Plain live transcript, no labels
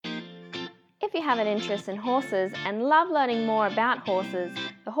If you have an interest in horses and love learning more about horses,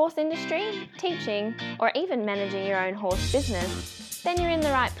 the horse industry, teaching, or even managing your own horse business, then you're in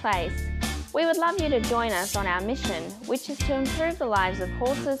the right place. We would love you to join us on our mission, which is to improve the lives of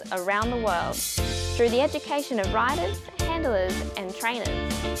horses around the world through the education of riders, handlers, and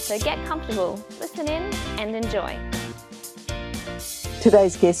trainers. So get comfortable, listen in, and enjoy.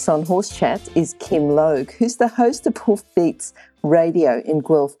 Today's guest on Horse Chat is Kim Logue, who's the host of HoofBeats Radio in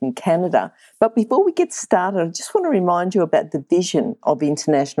Guelph in Canada. But before we get started, I just want to remind you about the vision of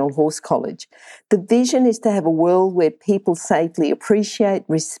International Horse College. The vision is to have a world where people safely appreciate,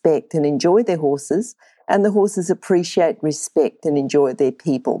 respect and enjoy their horses, and the horses appreciate, respect and enjoy their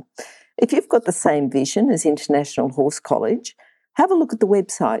people. If you've got the same vision as International Horse College, have a look at the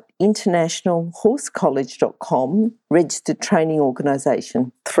website, internationalhorsecollege.com, registered training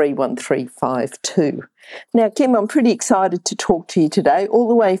organisation 31352. Now, Kim, I'm pretty excited to talk to you today, all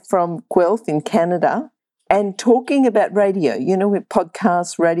the way from Guelph in Canada, and talking about radio. You know, with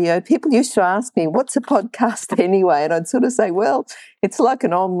podcasts, radio, people used to ask me, what's a podcast anyway? And I'd sort of say, well, it's like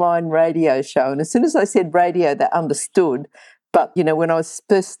an online radio show. And as soon as I said radio, they understood. But, you know, when I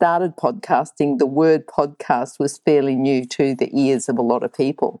first started podcasting, the word podcast was fairly new to the ears of a lot of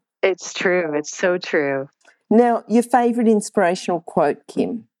people. It's true. It's so true. Now, your favourite inspirational quote,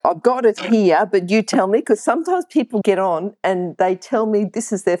 Kim? I've got it here, but you tell me, because sometimes people get on and they tell me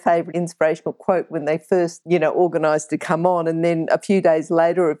this is their favourite inspirational quote when they first, organised to come on, and then a few days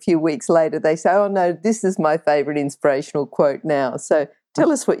later or a few weeks later they say, oh, no, this is my favourite inspirational quote now. So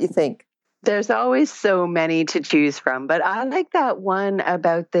tell us what you think. There's always so many to choose from, but I like that one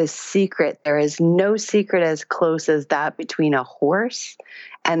about this secret. There is no secret as close as that between a horse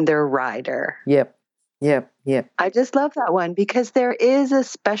and their rider. Yep. I just love that one because there is a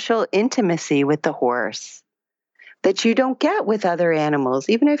special intimacy with the horse that you don't get with other animals,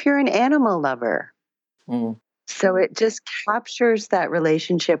 even if you're an animal lover. So it just captures that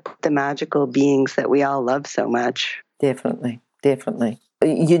relationship with the magical beings that we all love so much. Definitely.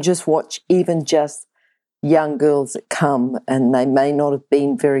 You just watch even just young girls that come and they may not have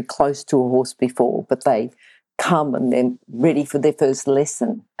been very close to a horse before, but they come and they're ready for their first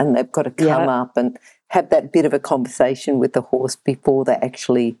lesson and they've got to come up and have that bit of a conversation with the horse before they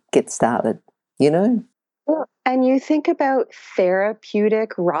actually get started, you know? Well, and you think about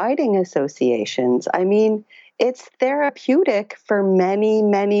therapeutic riding associations. I mean, it's therapeutic for many,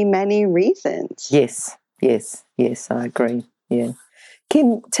 many, many reasons. Yes, I agree, yeah.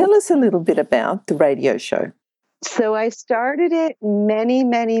 Kim, tell us a little bit about the radio show. So I started it many,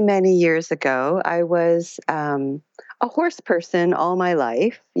 many, many years ago. I was a horse person all my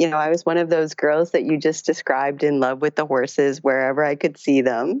life. You know, I was one of those girls that you just described, in love with the horses wherever I could see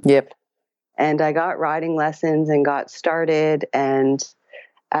them. Yep. And I got riding lessons and got started. And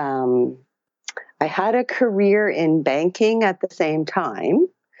I had a career in banking at the same time.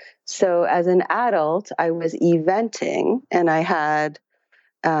 So as an adult, I was eventing and I had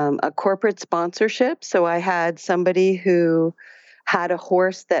a corporate sponsorship. So I had somebody who had a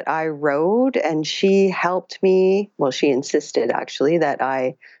horse that I rode and she helped me. Well, she insisted actually that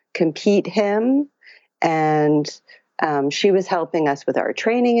I compete him. And she was helping us with our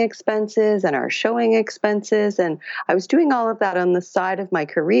training expenses and our showing expenses. And I was doing all of that on the side of my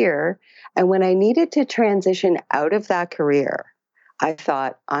career. And when I needed to transition out of that career, I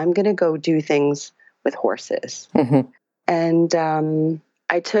thought, I'm going to go do things with horses. Mm-hmm. And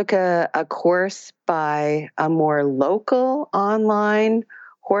I took a course by a more local online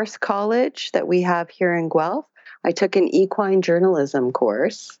horse college that we have here in Guelph. I took an equine journalism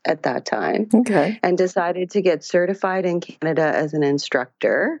course at that time. Okay. And decided to get certified in Canada as an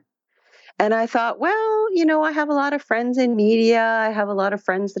instructor. And I thought, well, you know, I have a lot of friends in media. I have a lot of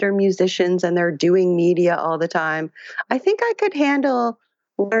friends that are musicians and they're doing media all the time. I think I could handle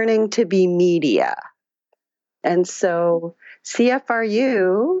learning to be media. And so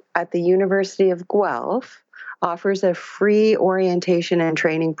CFRU at the University of Guelph offers a free orientation and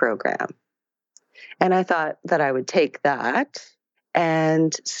training program. And I thought that I would take that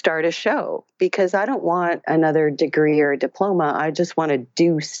and start a show because I don't want another degree or diploma. I just want to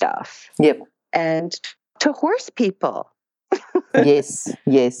do stuff. Yep. And to horse people.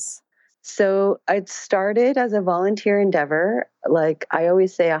 Yes. So I'd started as a volunteer endeavor, like I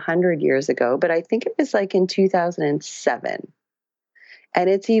always say 100 years ago, but I think it was like in 2007. And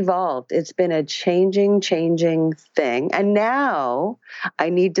it's evolved. It's been a changing thing. And now I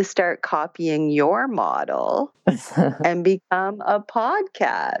need to start copying your model and become a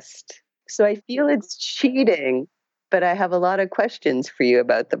podcast. So I feel it's cheating but I have a lot of questions for you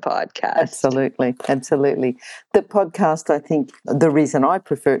about the podcast. Absolutely. The podcast, I think the reason I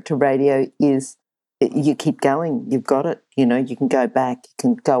prefer it to radio is you keep going. You've got it. You know, you can go back, you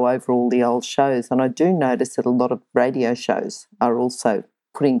can go over all the old shows. And I do notice that a lot of radio shows are also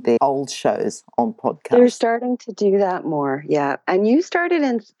putting their old shows on podcasts. They're starting to do that more, yeah. And you started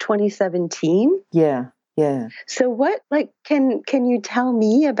in 2017? Yeah. So what, can you tell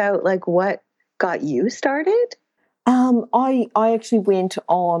me about, what got you started? I actually went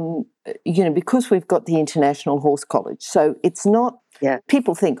on, because we've got the International Horse College, so it's not,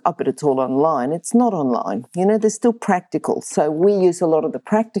 people think, but it's all online. It's not online. There's still practical. So we use a lot of the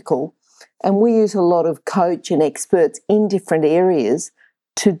practical, and we use a lot of coach and experts in different areas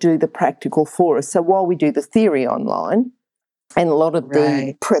to do the practical for us. So while we do the theory online and a lot of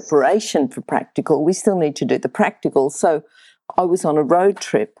the preparation for practical, we still need to do the practical. So I was on a road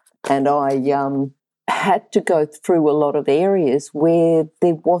trip and I had to go through a lot of areas where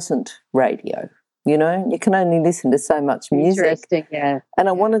there wasn't radio. You can only listen to so much music. Interesting, yeah. And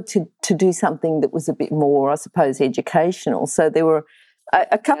I wanted to do something that was a bit more, I suppose, educational. So there were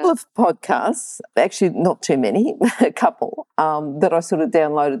a couple of podcasts, actually not too many, a couple, that I sort of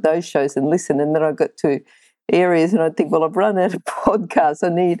downloaded those shows and listened, and then I got to areas and I think, well, I've run out of podcasts.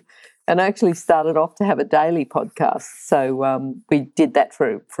 And I actually started off to have a daily podcast. So we did that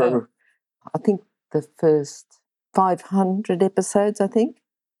for I think the first 500 episodes, 500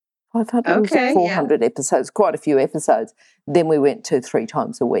 or 400 episodes, quite a few episodes. Then we went to 3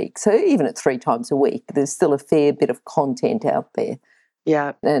 times a week. So even at 3 times a week, there's still a fair bit of content out there.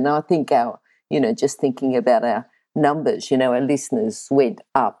 Yeah. And I think just thinking about our numbers, our listeners went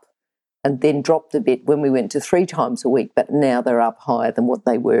up and then dropped a bit when we went to 3 times a week, but now they're up higher than what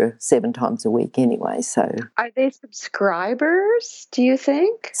they were 7 times a week anyway. So are they subscribers, do you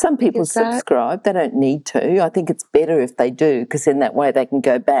think? Some people subscribe. They don't need to. I think it's better if they do, because in that way they can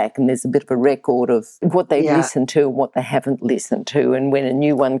go back and there's a bit of a record of what they've listened to and what they haven't listened to. And when a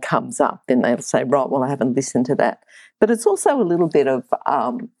new one comes up, then they'll say, right, well, I haven't listened to that. But it's also a little bit of,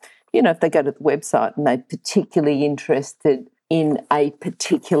 if they go to the website and they're particularly interested in a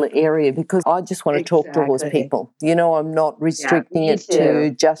particular area, because I just want to talk to horse people. I'm not restricting it to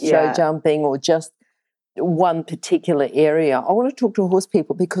just show jumping or just one particular area. I want to talk to horse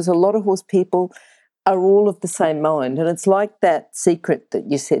people because a lot of horse people are all of the same mind. And it's like that secret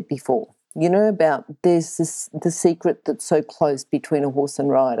that you said before, about there's the secret that's so close between a horse and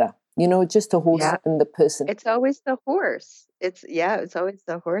rider. Just a horse and the person. It's always the horse. It's always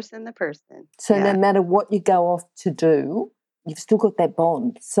the horse and the person. So no matter what you go off to do, you've still got that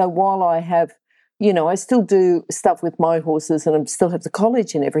bond. So while I have, I still do stuff with my horses and I still have the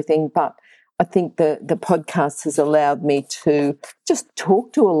college and everything, but I think the podcast has allowed me to just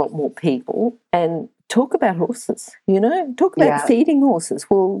talk to a lot more people and talk about horses, talk about feeding horses.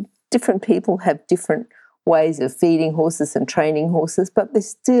 Well, different people have different ways of feeding horses and training horses, but there's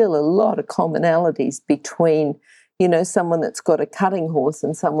still a lot of commonalities between, someone that's got a cutting horse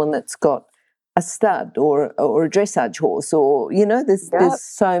and someone that's got a stud or a dressage horse, or there's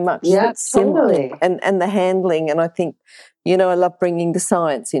so much that's similar, and the handling. And I think I love bringing the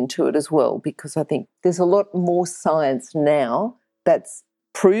science into it as well, because I think there's a lot more science now that's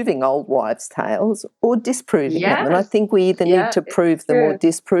proving old wives' tales or disproving them, and I think we either need to prove them or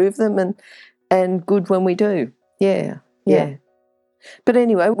disprove them, and good when we do. Yeah. But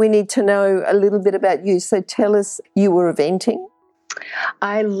anyway, we need to know a little bit about you. So tell us, you were eventing.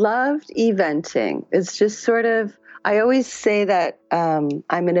 I loved eventing. It's just sort of, I always say that I'm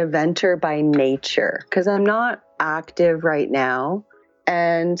an eventer by nature because I'm not active right now.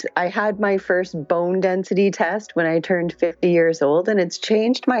 And I had my first bone density test when I turned 50 years old, and it's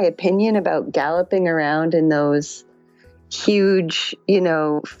changed my opinion about galloping around in those huge,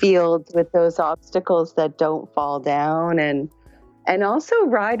 fields with those obstacles that don't fall down, and also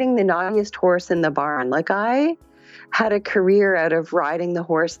riding the naughtiest horse in the barn. I had a career out of riding the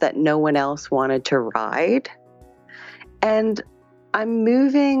horse that no one else wanted to ride. And I'm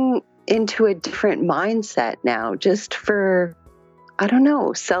moving into a different mindset now, just for, I don't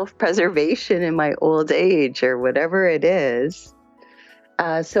know, self-preservation in my old age or whatever it is.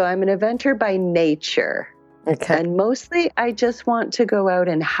 So I'm an eventer by nature. Okay. And mostly I just want to go out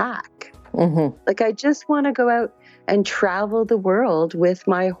and hack. Mm-hmm. I just want to go out and travel the world with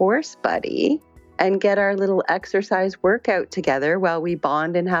my horse buddy and get our little exercise workout together while we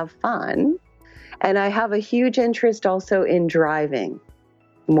bond and have fun. And I have a huge interest also in driving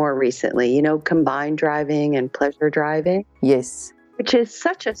more recently, combined driving and pleasure driving. Yes. Which is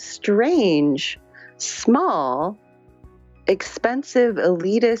such a strange, small, expensive,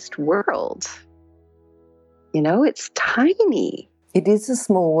 elitist world. It's tiny. It is a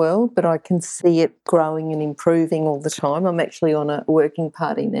small world, but I can see it growing and improving all the time. I'm actually on a working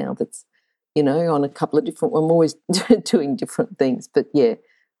party now that's, on a couple of different, I'm always doing different things. But yeah,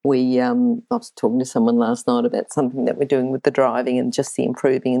 I was talking to someone last night about something that we're doing with the driving and just the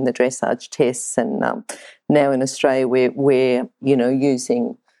improving in the dressage tests. And now in Australia, we're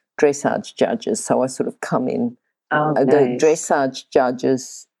using dressage judges. So I sort of come in, the dressage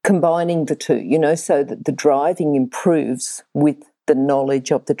judges combining the two, so that the driving improves with the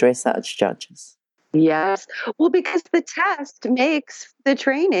knowledge of the dressage judges. Yes. Well, because the test makes the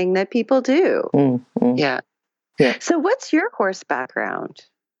training that people do. Yeah. So what's your horse background?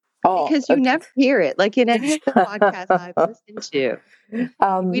 Because you never hear it. Like in any of the podcasts I've listened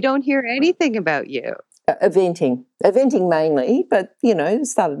to, we don't hear anything about you. Eventing mainly, but,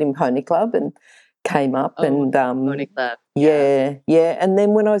 started in Pony Club and came up Pony Club. Yeah. And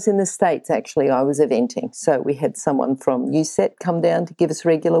then when I was in the States, actually, I was eventing. So we had someone from USET come down to give us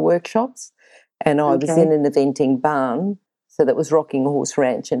regular workshops, and I was in an eventing barn. So that was Rocking Horse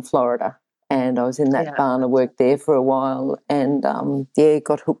Ranch in Florida. And I was in that barn. I worked there for a while and,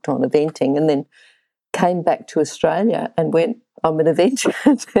 got hooked on eventing, and then came back to Australia and went, I'm an eventer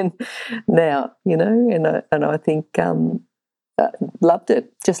and now, and I think loved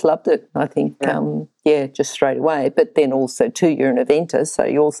it, just loved it. I think, just straight away. But then also too, you're an eventer, so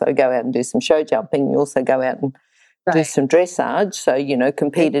you also go out and do some show jumping. You also go out and do some dressage. So,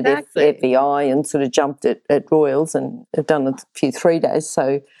 competed at FVI and sort of jumped at Royals and have done a few 3 days.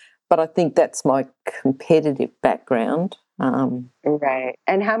 So, but I think that's my competitive background. Right.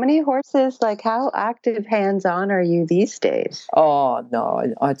 And how many horses, how active hands-on are you these days? Oh,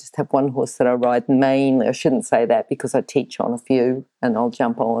 no, I just have one horse that I ride mainly. I shouldn't say that because I teach on a few and I'll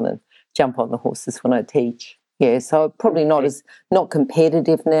jump on the horses when I teach. Yeah, so probably not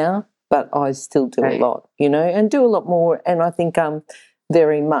competitive now, but I still do a lot, and do a lot more. And I think I'm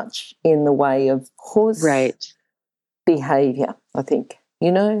very much in the way of horse behaviour, I think.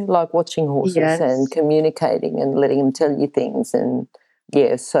 Like watching horses and communicating and letting them tell you things. And,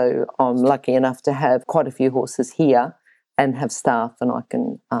 so I'm lucky enough to have quite a few horses here and have staff, and I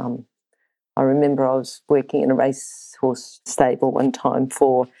can I remember I was working in a racehorse stable one time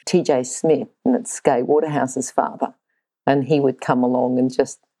for TJ Smith, and it's Gay Waterhouse's father, and he would come along and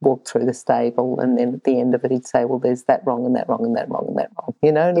just walk through the stable, and then at the end of it he'd say, well, there's that wrong and that wrong and that wrong and that wrong,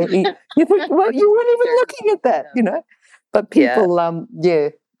 and you think, well, you weren't even looking at that, But people,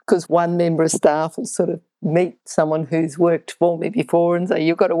 because one member of staff will sort of meet someone who's worked for me before and say,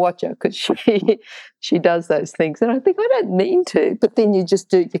 you've got to watch her because she does those things. And I think, I don't mean to, but then you just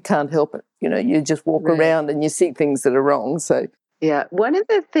do, you can't help it. You just walk around and you see things that are wrong. So yeah, one of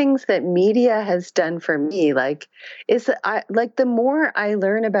the things that media has done for me, is the more I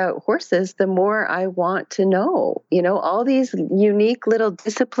learn about horses, the more I want to know, all these unique little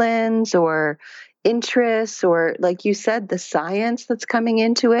disciplines or interests, or like you said, the science that's coming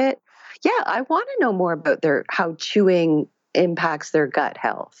into it. Yeah, I want to know more about how chewing impacts their gut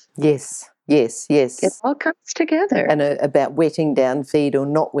health. Yes. It all comes together. And about wetting down feed or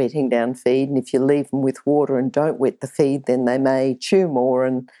not wetting down feed. And if you leave them with water and don't wet the feed, then they may chew more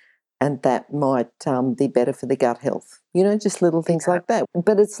and that might be better for the gut health. Just little things like that.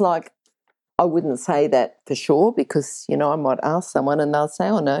 But it's like, I wouldn't say that for sure because, I might ask someone and they'll say,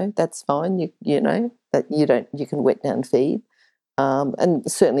 oh, no, that's fine, that you can wet down feed. And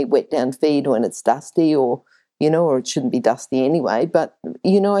certainly wet down feed when it's dusty or it shouldn't be dusty anyway. But,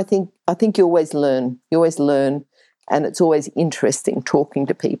 I think you always learn. And it's always interesting talking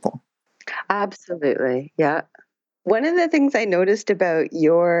to people. Absolutely, yeah. One of the things I noticed about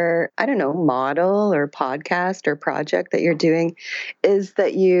your, model or podcast or project that you're doing is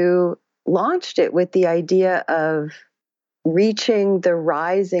that you launched it with the idea of reaching the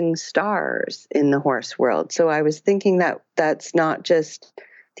rising stars in the horse world. So I was thinking that that's not just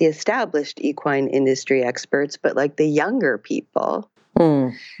the established equine industry experts, but the younger people.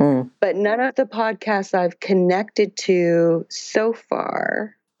 But none of the podcasts I've connected to so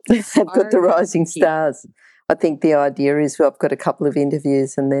far have got the rising stars. I think the idea is I've got a couple of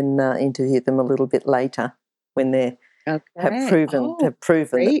interviews and then interview them a little bit later when they have proven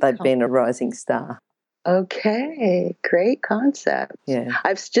that they've been a rising star. Okay, great concept. Yeah.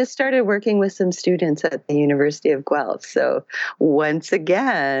 I've just started working with some students at the University of Guelph. So once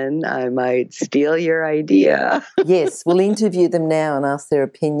again, I might steal your idea. Yes, we'll interview them now and ask their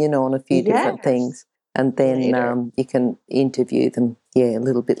opinion on a few different things. And then you can interview them, a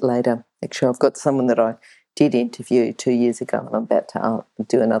little bit later. Actually, I've got someone that I did interview 2 years ago and I'm about to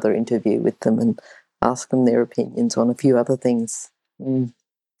do another interview with them and ask them their opinions on a few other things. And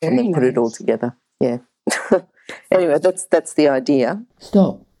then put it all together. Yeah. Anyway, that's the idea.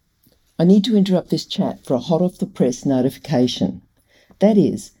 Stop. I need to interrupt this chat for a hot off the press notification. That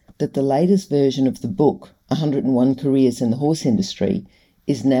is, that the latest version of the book, 101 Careers in the Horse Industry,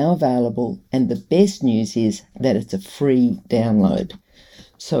 is now available, and the best news is that it's a free download.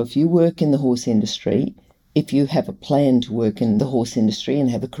 So if you work in the horse industry, if you have a plan to work in the horse industry and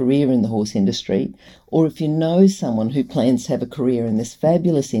have a career in the horse industry, or if you know someone who plans to have a career in this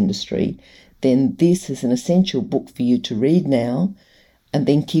fabulous industry, then this is an essential book for you to read now and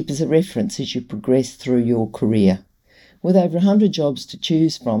then keep as a reference as you progress through your career. With over 100 jobs to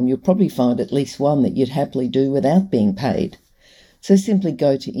choose from, you'll probably find at least one that you'd happily do without being paid. So simply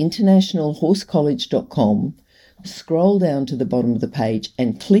go to internationalhorsecollege.com, scroll down to the bottom of the page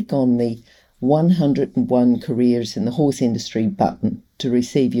and click on the 101 Careers in the Horse Industry button to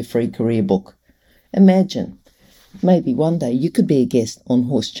receive your free career book. Imagine, maybe one day you could be a guest on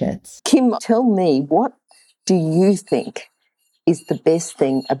Horse Chats. Kim, tell me, what do you think is the best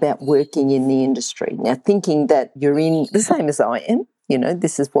thing about working in the industry? Now, thinking that you're in the same as I am,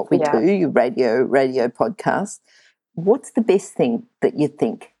 this is what we do, your radio podcast. What's the best thing that you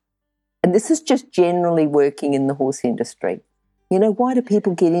think? And this is just generally working in the horse industry. Why do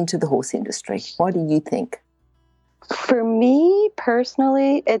people get into the horse industry? Why do you think? For me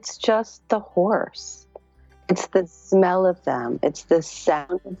personally, it's just the horse. It's the smell of them. It's the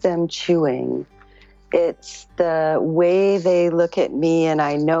sound of them chewing. It's the way they look at me and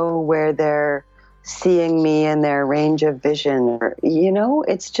I know where they're seeing me in their range of vision.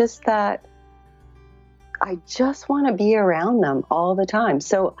 It's just that I just want to be around them all the time.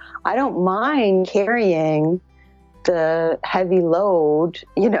 So I don't mind carrying the heavy load,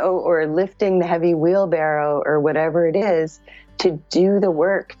 or lifting the heavy wheelbarrow or whatever it is to do the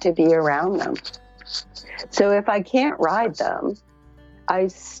work to be around them. So if I can't ride them, I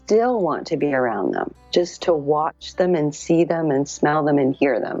still want to be around them, just to watch them and see them and smell them and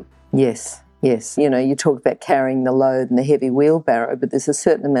hear them. Yes. You talk about carrying the load and the heavy wheelbarrow, but there's a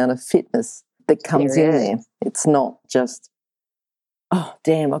certain amount of fitness that comes in there. It's not just, oh,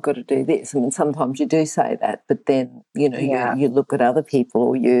 damn, I've got to do this. I mean, sometimes you do say that, but then, you look at other people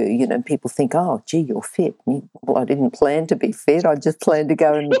or people think, oh, gee, you're fit. Well, I didn't plan to be fit. I just planned to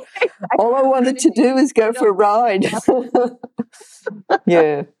go and all I wanted to do was go for a ride.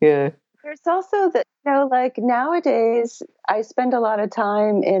 Yeah. There's also that, nowadays I spend a lot of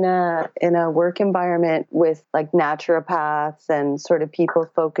time in a work environment with like naturopaths and sort of people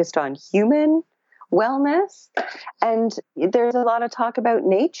focused on human wellness. And there's a lot of talk about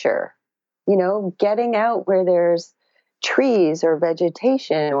nature, getting out where there's trees or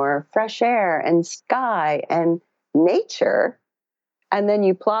vegetation or fresh air and sky and nature. And then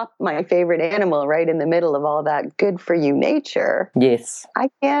you plop my favorite animal right in the middle of all that good for you nature. Yes. I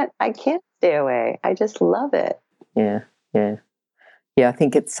can't stay away. I just love it. Yeah. Yeah, I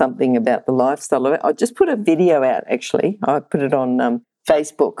think it's something about the lifestyle of it. I just put a video out, actually. I put it on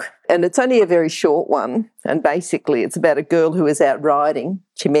Facebook, and it's only a very short one. And basically it's about a girl who was out riding.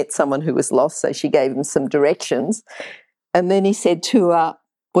 She met someone who was lost, so she gave him some directions. And then he said to her,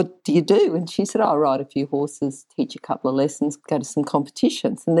 what do you do? And she said, I ride a few horses, teach a couple of lessons, go to some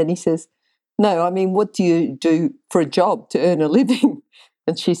competitions. And then he says, no, I mean, what do you do for a job to earn a living?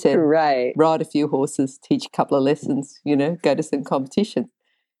 And she said, right, ride a few horses, teach a couple of lessons, go to some competitions.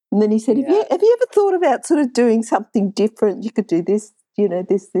 And then he said, have you ever thought about sort of doing something different? You could do this,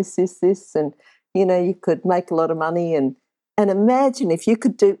 this, and, you could make a lot of money. And imagine if you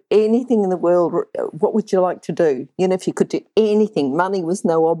could do anything in the world, what would you like to do? If you could do anything, money was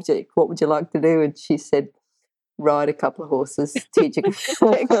no object, what would you like to do? And she said, ride a couple of horses, teach a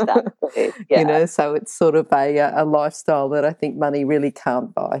exactly. Yeah. So it's sort of a lifestyle that I think money really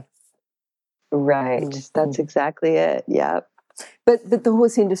can't buy. Right. That's exactly it. Yeah. But the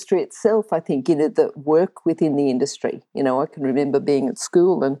horse industry itself, I think, the work within the industry, I can remember being at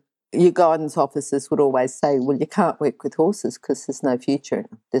school and your guidance officers would always say, well, you can't work with horses because there's no future,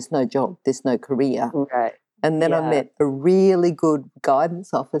 there's no job, there's no career. Right. And then I met a really good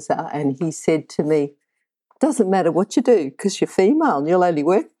guidance officer and he said to me, doesn't matter what you do because you're female and you'll only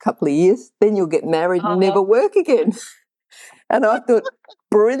work a couple of years, then you'll get married and never work again. And I thought,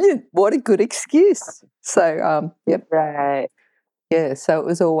 brilliant, what a good excuse. So, yep. Right. Yeah, so it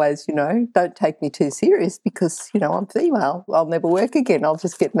was always, don't take me too serious because, I'm female. I'll never work again. I'll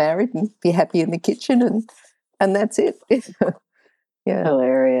just get married and be happy in the kitchen and that's it. Yeah.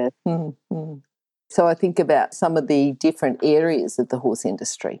 Hilarious. Mm-hmm. So I think about some of the different areas of the horse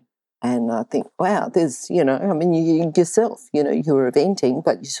industry and I think, wow, there's, you yourself, you were eventing,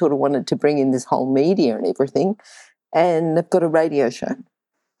 but you sort of wanted to bring in this whole media and everything and they've got a radio show.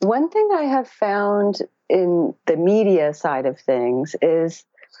 One thing I have found in the media side of things is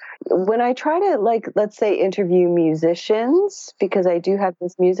when I try to, like, let's say, interview musicians, because I do have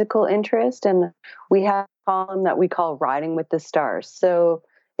this musical interest, and we have a column that we call Riding with the Stars. So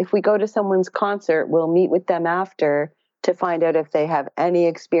if we go to someone's concert, we'll meet with them after to find out if they have any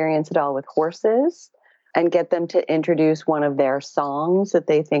experience at all with horses and get them to introduce one of their songs that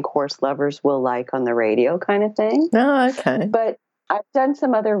they think horse lovers will like on the radio, kind of thing. Oh, okay. But I've done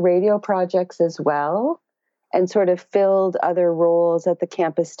some other radio projects as well and sort of filled other roles at the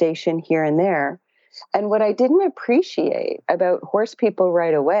campus station here and there. And what I didn't appreciate about horse people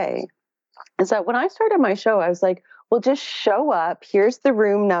right away is that when I started my show, I was like, well, just show up. Here's the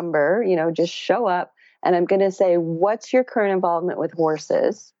room number, just show up. And I'm going to say, what's your current involvement with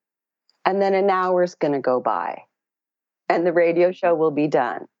horses? And then an hour's going to go by and the radio show will be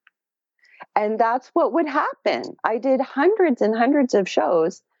done. And that's what would happen. I did hundreds and hundreds of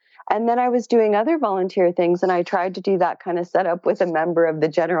shows. And then I was doing other volunteer things. And I tried to do that kind of setup with a member of the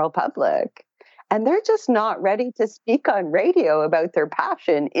general public. And they're just not ready to speak on radio about their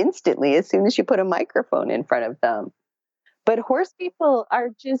passion instantly as soon as you put a microphone in front of them. But horse people are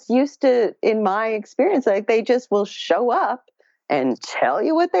just used to, in my experience, like they just will show up and tell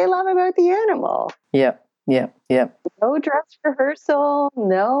you what they love about the animal. Yep. No dress rehearsal,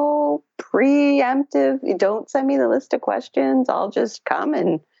 no preemptive. Don't send me the list of questions. I'll just come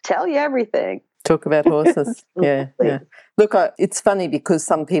and tell you everything. Talk about horses. Yeah. Look, it's funny because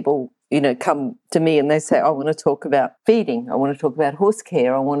some people, come to me and they say, I want to talk about feeding. I want to talk about horse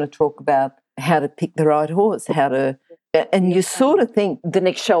care. I want to talk about how to pick the right horse, and you sort of think the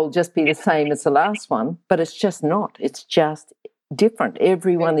next show will just be the same as the last one, but it's just not. It's just different.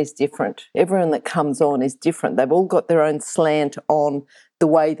 Everyone is different. Everyone that comes on is different. They've all got their own slant on the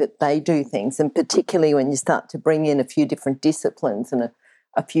way that they do things, and particularly when you start to bring in a few different disciplines and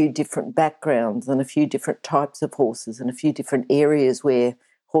a few different backgrounds and a few different types of horses and a few different areas where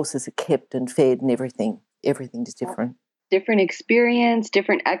horses are kept and fed and everything. Everything is different. Different experience,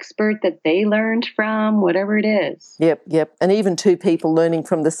 different expert that they learned from, whatever it is. Yep. And even two people learning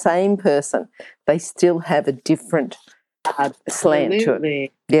from the same person, they still have a different slant to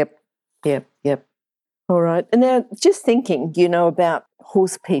it. Yep. All right. And now just thinking, about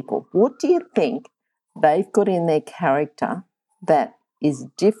horse people, what do you think they've got in their character that is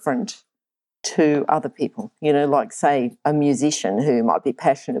different to other people? Like, say, a musician who might be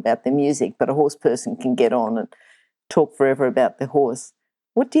passionate about their music, but a horse person can get on and talk forever about the horse.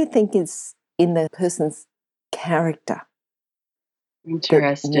 What do you think is in the person's character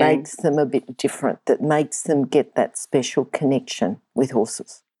that makes them a bit different, that makes them get that special connection with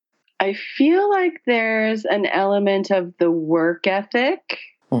horses? I feel like there's an element of the work ethic.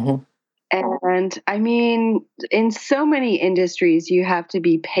 Mm-hmm. And I mean, in so many industries, you have to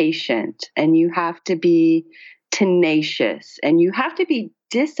be patient and you have to be tenacious and you have to be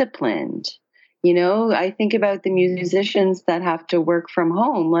disciplined. I think about the musicians that have to work from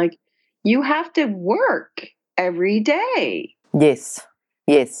home. Like, you have to work every day. Yes.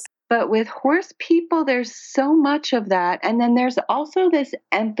 But with horse people, there's so much of that. And then there's also this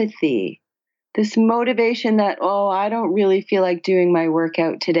empathy, this motivation that, I don't really feel like doing my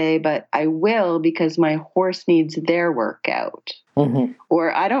workout today, but I will because my horse needs their workout. Mm-hmm.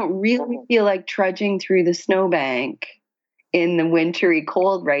 Or I don't really feel like trudging through the snowbank in the wintry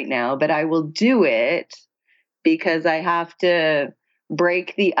cold right now, but I will do it because I have to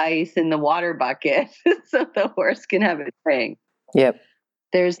break the ice in the water bucket so the horse can have a drink. Yep.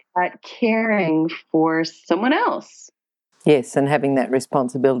 There's that caring for someone else. Yes, and having that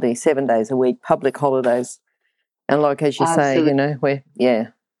responsibility 7 days a week, public holidays. And like, as you say,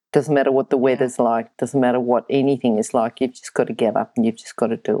 doesn't matter what the weather's like, doesn't matter what anything is like, you've just got to get up and you've just got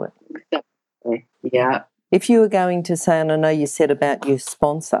to do it. Exactly. Yeah. If you were going to say, and I know you said about your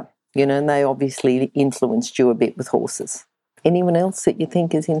sponsor, and they obviously influenced you a bit with horses. Anyone else that you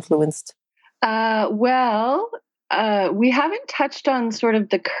think has influenced? We haven't touched on sort of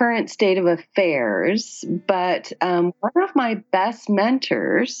the current state of affairs, but one of my best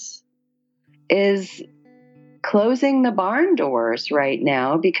mentors is closing the barn doors right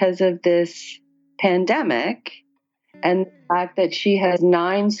now because of this pandemic. And the fact that she has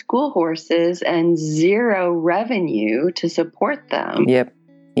 9 school horses and 0 revenue to support them.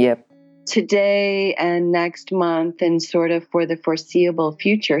 Yep. Today and next month and sort of for the foreseeable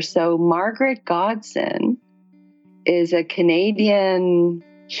future. So Margaret Godson is a Canadian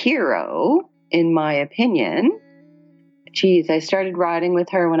hero, in my opinion. I started riding with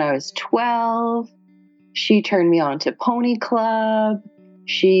her when I was 12. She turned me on to Pony Club.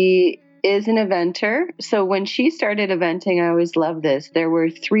 She is an eventer. So when she started eventing, I always loved this. There were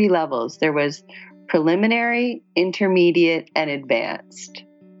 3 levels. There was preliminary, intermediate, and advanced.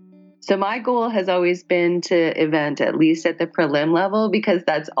 So my goal has always been to event at least at the prelim level, because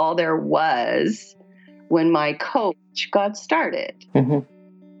that's all there was when my coach got started. Mm-hmm.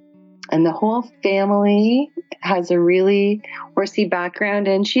 And the whole family has a really horsey background,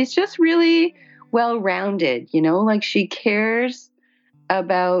 and she's just really well-rounded, like she cares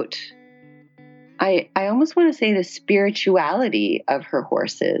about, I almost want to say, the spirituality of her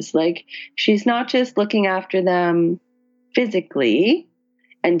horses. Like, she's not just looking after them physically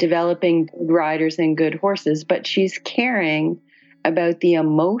and developing good riders and good horses, but she's caring about the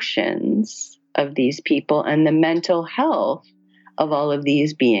emotions of these people and the mental health of all of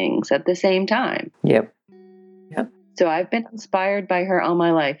these beings at the same time. Yep. So I've been inspired by her all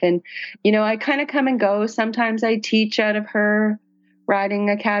my life. And, I kind of come and go. Sometimes I teach out of her riding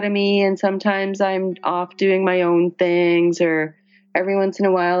academy, and sometimes I'm off doing my own things, or every once in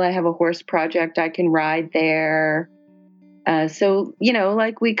a while I have a horse project I can ride there. So,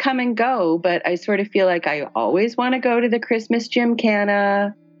 like, we come and go, but I sort of feel like I always want to go to the Christmas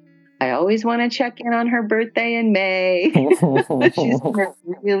gymkhana. I always want to check in on her birthday in May. She's a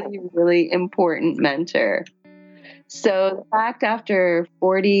really, really important mentor. So the fact, after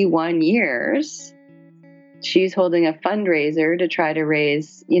 41 years, she's holding a fundraiser to try to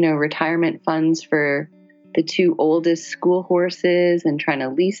raise, retirement funds for the 2 oldest school horses and trying to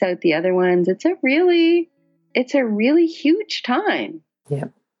lease out the other ones. It's a really huge time. Yeah.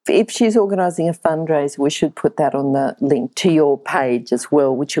 If she's organising a fundraiser, we should put that on the link to your page as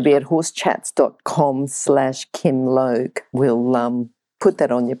well, which will be at horsechats.com/Kim Logue. We'll put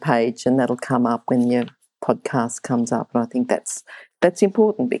that on your page, and that'll come up when your podcast comes up. And I think that's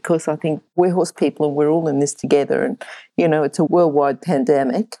important, because I think we're horse people and we're all in this together. And, it's a worldwide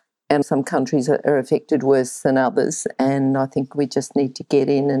pandemic, and some countries are affected worse than others. And I think we just need to get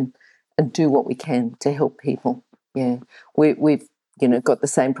in and do what we can to help people. Yeah. We've got the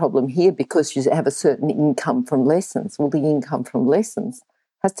same problem here, because you have a certain income from lessons. Well, the income from lessons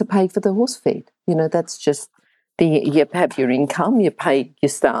has to pay for the horse feed. That's just you have your income, you pay your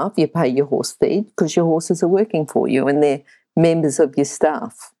staff, you pay your horse feed, because your horses are working for you and they're members of your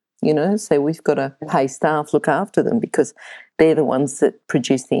staff. So we've got to pay staff, look after them, because they're the ones that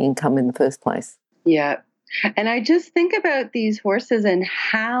produce the income in the first place. Yeah. And I just think about these horses and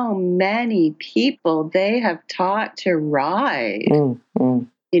how many people they have taught to ride, and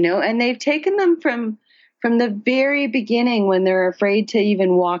they've taken them from the very beginning, when they're afraid to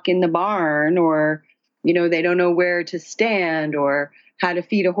even walk in the barn, or, they don't know where to stand or how to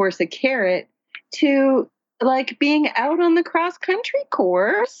feed a horse a carrot, to like being out on the cross country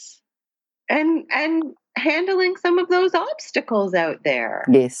course and handling some of those obstacles out there.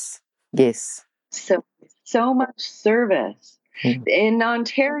 Yes. So much service. In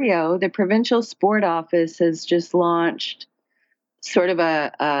Ontario, the provincial sport office has just launched sort of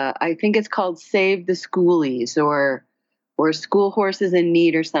I think it's called Save the Schoolies, or School Horses in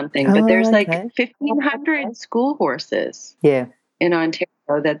Need or something. But there's like 1,500 school horses in Ontario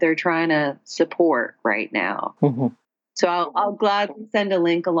that they're trying to support right now. Mm-hmm. So I'll gladly send a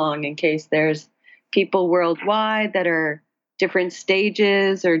link along in case there's people worldwide that are different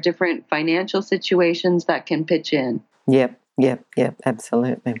stages or different financial situations that can pitch in. Yep.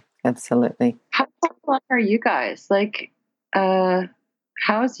 Absolutely. How long are you guys? Like,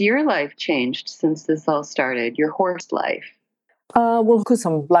 how's your life changed since this all started? Your horse life? Well, because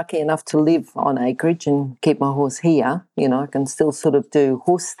I'm lucky enough to live on acreage and keep my horse here, I can still sort of do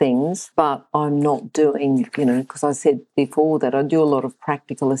horse things, but I'm not doing, because I said before that I do a lot of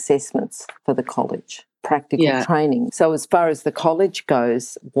practical assessments for the college, practical training. So as far as the college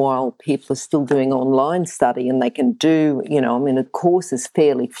goes, while people are still doing online study and they can do, the course is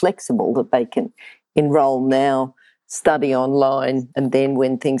fairly flexible, that they can enroll now, study online, and then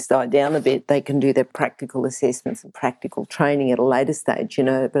when things die down a bit, they can do their practical assessments and practical training at a later stage,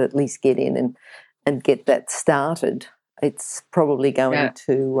 but at least get in and get that started. It's probably going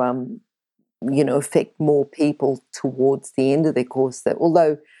to, affect more people towards the end of their course. That,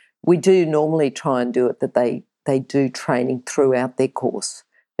 although we do normally try and do it, that they do training throughout their course.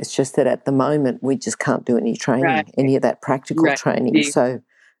 It's just that at the moment we just can't do any training, any of that practical training. So,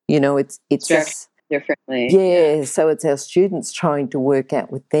 it's just differently. Yeah, so it's our students trying to work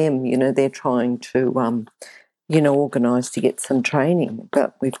out with them. They're trying to, organise to get some training,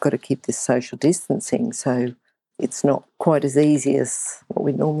 but we've got to keep this social distancing, so it's not quite as easy as what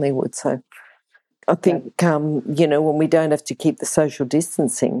we normally would. So I think, when we don't have to keep the social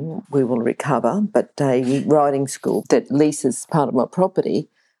distancing, we will recover. But a riding school that leases part of my property,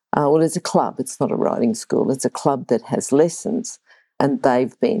 it's a club. It's not a riding school. It's a club that has lessons. and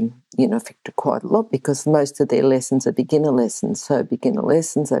they've been, affected quite a lot because most of their lessons are beginner lessons. So beginner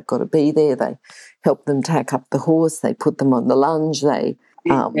lessons, they've got to be there. They help them tack up the horse. They put them on the lunge. They,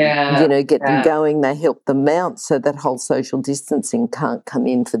 get them going. They help them mount so that whole social distancing can't come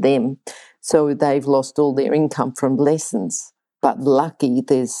in for them. So they've lost all their income from lessons. But lucky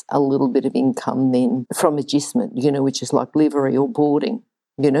there's a little bit of income then from agistment, which is like livery or boarding,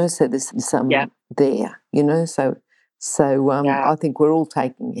 so there's some there, So I think we're all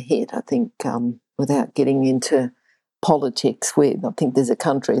taking a hit. I think without getting into politics, where I think there's a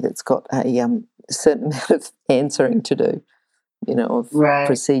country that's got a certain amount of answering to do, of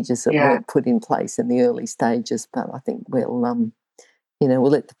procedures that weren't put in place in the early stages. But I think we'll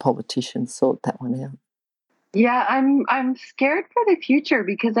let the politicians sort that one out. Yeah, I'm scared for the future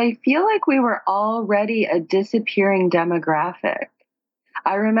because I feel like we were already a disappearing demographic.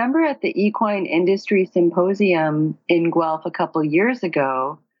 I remember at the Equine Industry Symposium in Guelph a couple years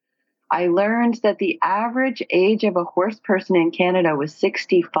ago, I learned that the average age of a horse person in Canada was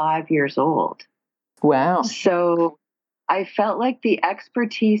 65 years old. Wow. So I felt like the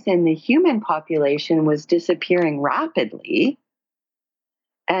expertise in the human population was disappearing rapidly.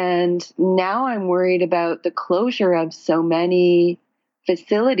 And now I'm worried about the closure of so many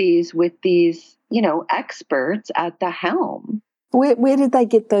facilities with these, experts at the helm. Where did they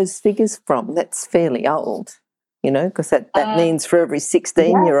get those figures from? That's fairly old, because that means for every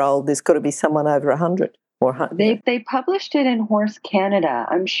 16-year-old, there's got to be someone over 100 or 100. They published it in Horse Canada.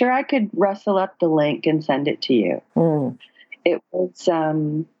 I'm sure I could rustle up the link and send it to you. Mm. It was,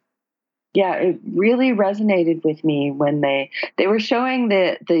 it really resonated with me when they were showing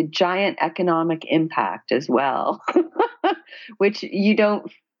the giant economic impact as well, which you don't,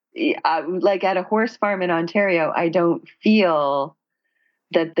 like at a horse farm in Ontario, I don't feel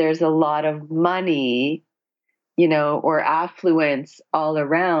that there's a lot of money, or affluence all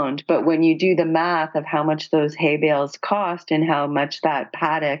around. But when you do the math of how much those hay bales cost and how much that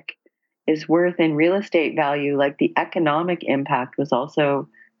paddock is worth in real estate value, like the economic impact was also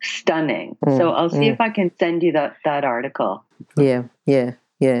stunning. So I'll see if I can send you that article. Yeah.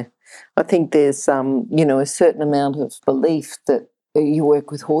 I think there's, a certain amount of belief that you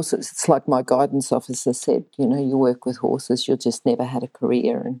work with horses. It's like my guidance officer said, you work with horses, you'll just never had a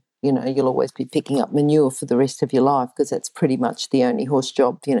career and, you'll always be picking up manure for the rest of your life because that's pretty much the only horse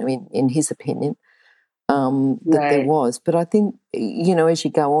job, in his opinion, that there was. But I think, as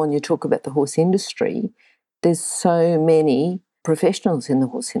you go on, you talk about the horse industry, there's so many professionals in the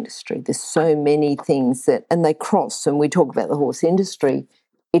horse industry. There's so many things and they cross. And we talk about the horse industry,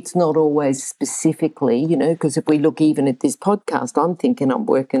 it's not always specifically, because if we look even at this podcast, I'm thinking I'm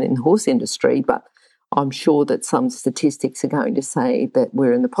working in the horse industry, but I'm sure that some statistics are going to say that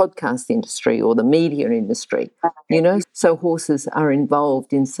we're in the podcast industry or the media industry, So horses are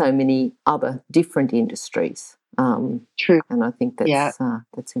involved in so many other different industries. True. And I think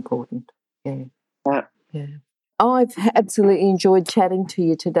that's important. Yeah. I've absolutely enjoyed chatting to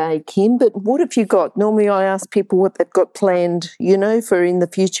you today, Kim, but what have you got? Normally I ask people what they've got planned, for in the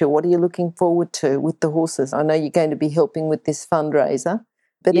future. What are you looking forward to with the horses? I know you're going to be helping with this fundraiser,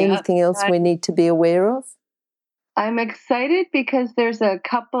 but anything else we need to be aware of? I'm excited because there's a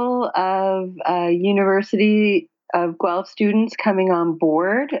couple of University of Guelph students coming on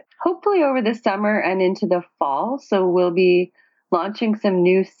board, hopefully over the summer and into the fall. So we'll be launching some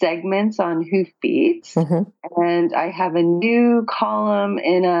new segments on HoofBeats. And I have a new column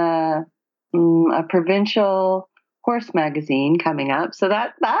in a provincial horse magazine coming up. So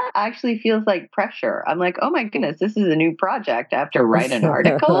that actually feels like pressure. I'm like, oh my goodness, this is a new project. I have to write an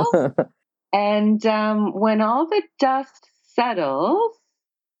article. And when all the dust settles,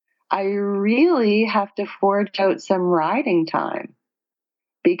 I really have to forge out some riding time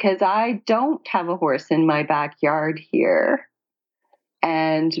because I don't have a horse in my backyard here.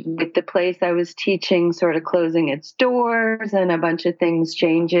 And with the place I was teaching sort of closing its doors and a bunch of things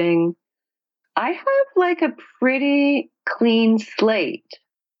changing, I have like a pretty clean slate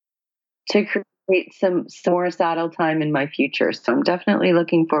to create some more saddle time in my future. So I'm definitely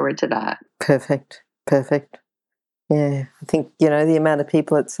looking forward to that. Perfect. Yeah, I think, the amount of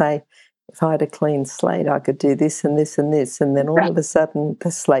people that say, if I had a clean slate, I could do this and this and this, and then all of a sudden the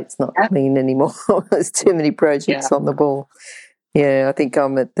slate's not clean anymore. There's too many projects on the ball. Yeah, I think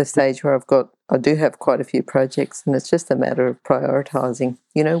I'm at the stage where I do have quite a few projects, and it's just a matter of prioritising.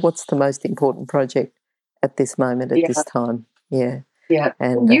 What's the most important project at this moment, at this time? Yeah.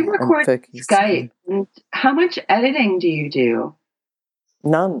 And you record Skype. And how much editing do you do?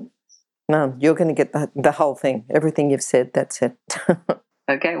 None. You're going to get the whole thing. Everything you've said, that's it.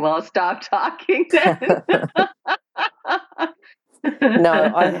 Okay, well, I'll stop talking then.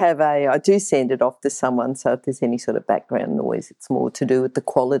 No, I do send it off to someone, so if there's any sort of background noise, it's more to do with the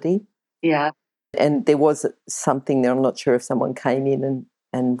quality. Yeah. And there was something there, I'm not sure if someone came in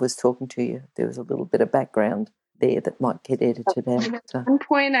and was talking to you. There was a little bit of background there that might get edited out. At one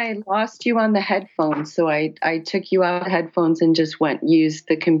point I lost you on the headphones, so I took you out of headphones and just used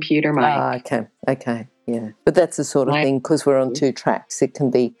the computer mic. Okay, yeah. But that's the sort of thing, because we're on 2 tracks, it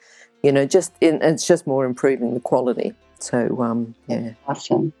can be, it's just more improving the quality. So, yeah.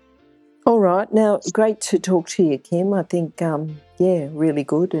 Awesome. All right. Now, great to talk to you, Kim. I think, really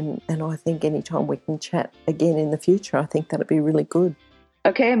good. And I think anytime we can chat again in the future, I think that'd be really good.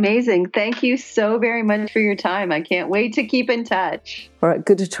 Okay, amazing. Thank you so very much for your time. I can't wait to keep in touch. All right,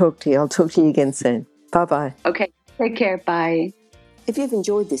 good to talk to you. I'll talk to you again soon. Bye-bye. Okay, take care. Bye. If you've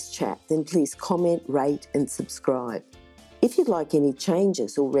enjoyed this chat, then please comment, rate and subscribe. If you'd like any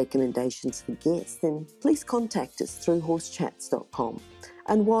changes or recommendations for guests, then please contact us through horsechats.com.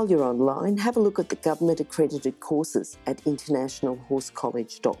 And while you're online, have a look at the government-accredited courses at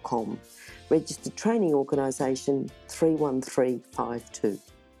internationalhorsecollege.com. Registered Training Organisation 31352.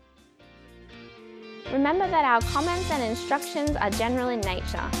 Remember that our comments and instructions are general in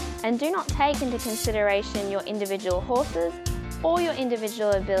nature and do not take into consideration your individual horses or your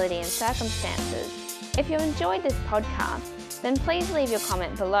individual ability and circumstances. If you enjoyed this podcast, then please leave your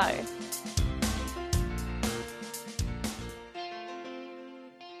comment below.